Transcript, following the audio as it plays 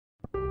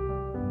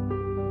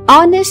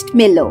Honest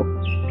Milo.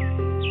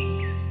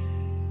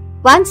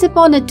 Once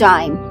upon a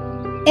time,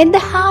 in the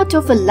heart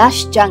of a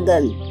lush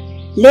jungle,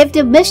 lived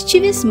a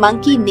mischievous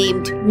monkey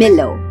named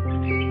Milo.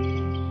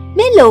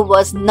 Milo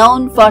was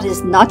known for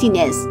his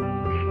naughtiness,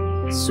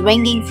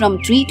 swinging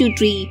from tree to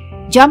tree,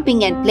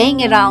 jumping and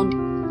playing around,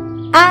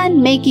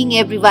 and making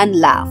everyone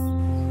laugh.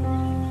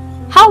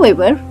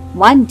 However,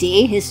 one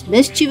day his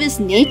mischievous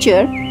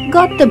nature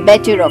got the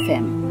better of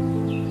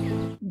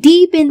him.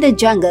 Deep in the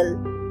jungle,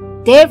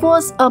 there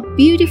was a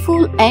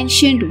beautiful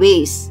ancient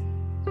vase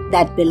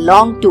that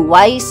belonged to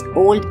wise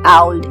old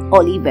owl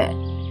Oliver.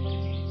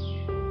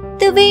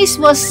 The vase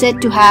was said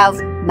to have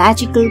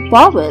magical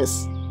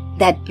powers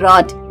that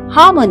brought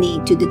harmony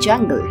to the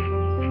jungle.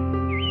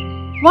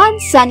 One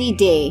sunny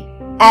day,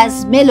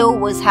 as Milo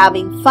was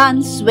having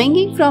fun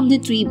swinging from the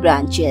tree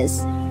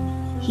branches,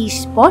 he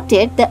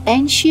spotted the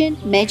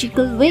ancient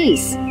magical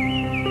vase.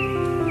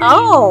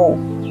 Oh,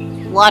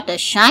 what a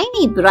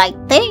shiny bright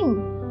thing!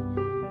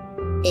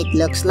 It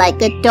looks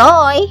like a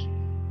toy.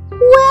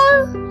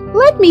 Well,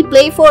 let me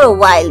play for a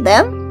while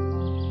then.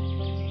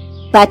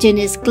 But in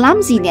his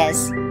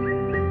clumsiness,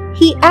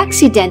 he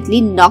accidentally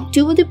knocked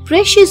over the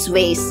precious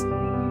vase,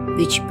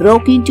 which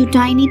broke into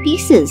tiny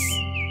pieces.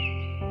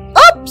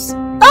 Oops!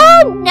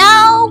 Oh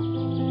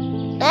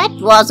no! That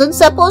wasn't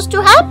supposed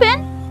to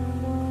happen.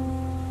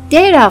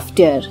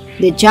 Thereafter,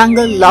 the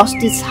jungle lost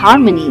its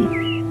harmony,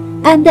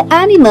 and the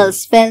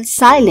animals fell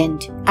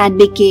silent and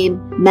became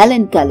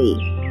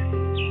melancholy.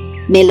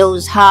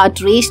 Milo's heart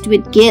raced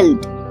with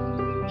guilt.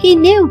 He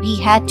knew he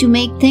had to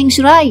make things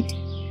right.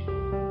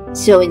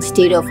 So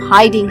instead of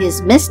hiding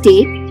his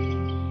mistake,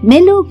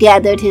 Milo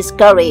gathered his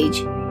courage,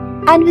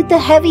 and with a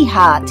heavy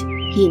heart,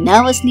 he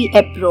nervously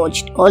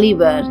approached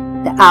Oliver,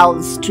 the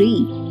owl's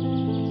tree.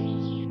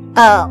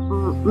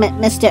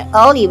 Mr.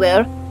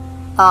 Oliver,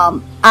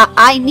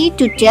 I need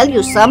to tell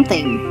you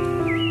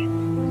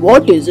something.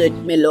 What is it,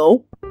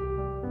 Milo?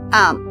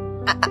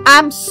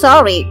 I'm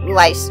sorry,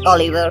 wise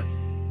Oliver.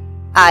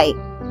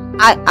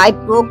 I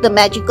broke the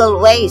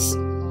magical vase.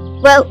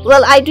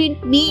 Well, I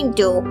didn't mean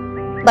to,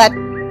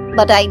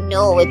 but I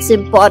know it's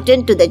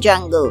important to the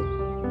jungle.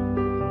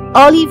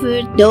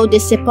 Oliver, though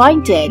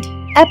disappointed,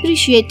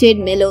 appreciated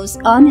Milo's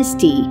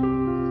honesty.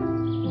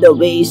 The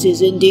vase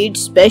is indeed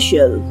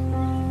special,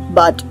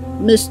 but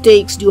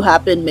mistakes do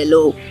happen,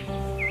 Milo.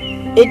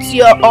 It's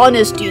your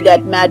honesty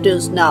that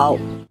matters now.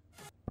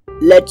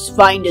 Let's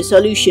find a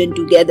solution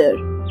together.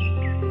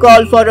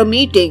 Call for a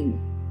meeting.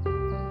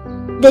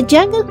 The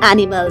jungle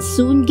animals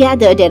soon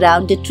gathered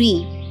around the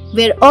tree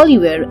where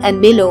Oliver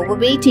and Milo were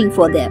waiting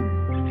for them.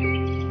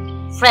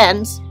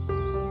 Friends,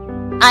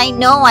 I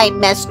know I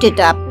messed it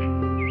up,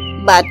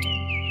 but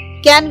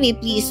can we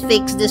please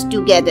fix this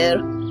together?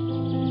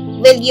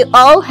 Will you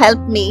all help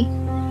me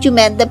to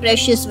mend the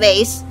precious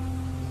vase?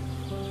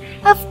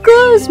 Of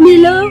course,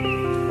 Milo.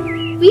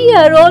 We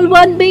are all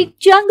one big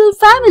jungle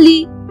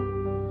family.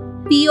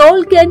 We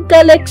all can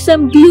collect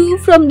some glue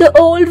from the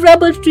old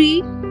rubber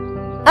tree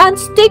and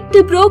stick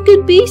the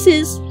broken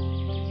pieces.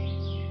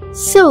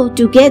 So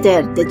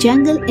together the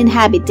jungle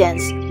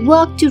inhabitants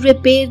worked to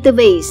repair the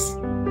vase,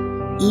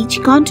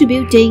 each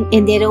contributing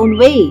in their own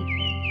way.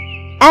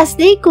 As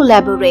they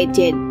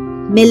collaborated,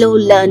 Milo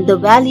learned the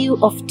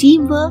value of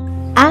teamwork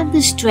and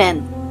the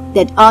strength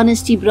that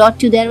honesty brought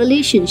to their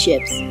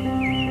relationships.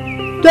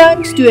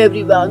 Thanks to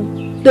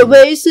everyone. The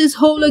vase is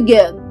whole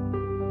again.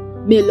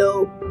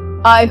 Milo,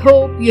 I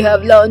hope you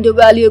have learned a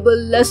valuable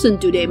lesson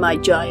today, my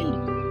child.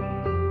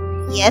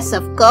 Yes,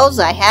 of course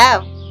I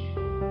have.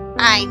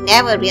 I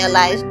never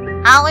realized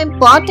how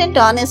important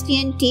honesty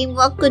and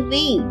teamwork could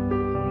be.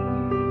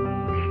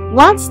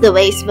 Once the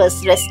vase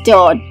was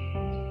restored,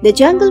 the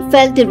jungle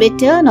felt a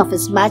return of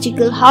its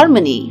magical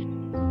harmony.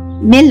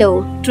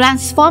 Milo,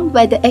 transformed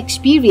by the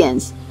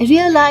experience,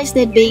 realized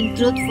that being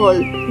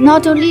truthful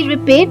not only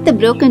repaired the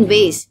broken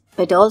vase,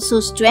 but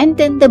also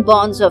strengthened the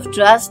bonds of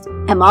trust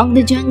among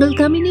the jungle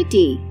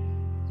community.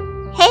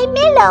 Hey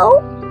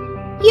Milo,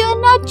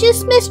 you're not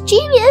just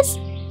mischievous,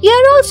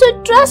 you're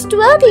also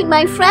trustworthy,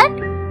 my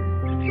friend.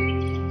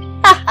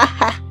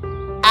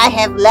 I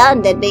have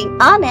learned that being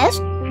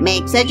honest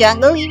makes a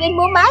jungle even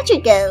more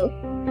magical.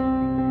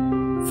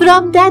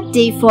 From that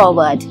day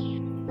forward,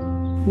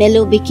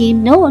 Milo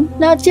became known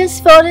not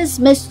just for his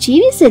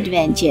mischievous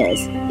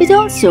adventures, but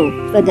also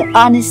for the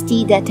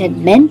honesty that had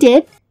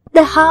mended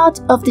the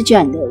heart of the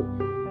jungle.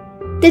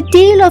 The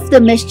tale of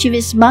the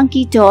mischievous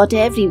monkey taught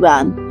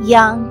everyone,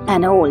 young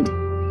and old,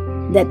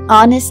 that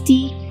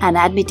honesty and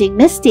admitting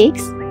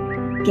mistakes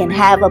can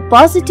have a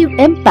positive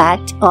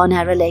impact on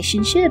our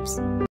relationships.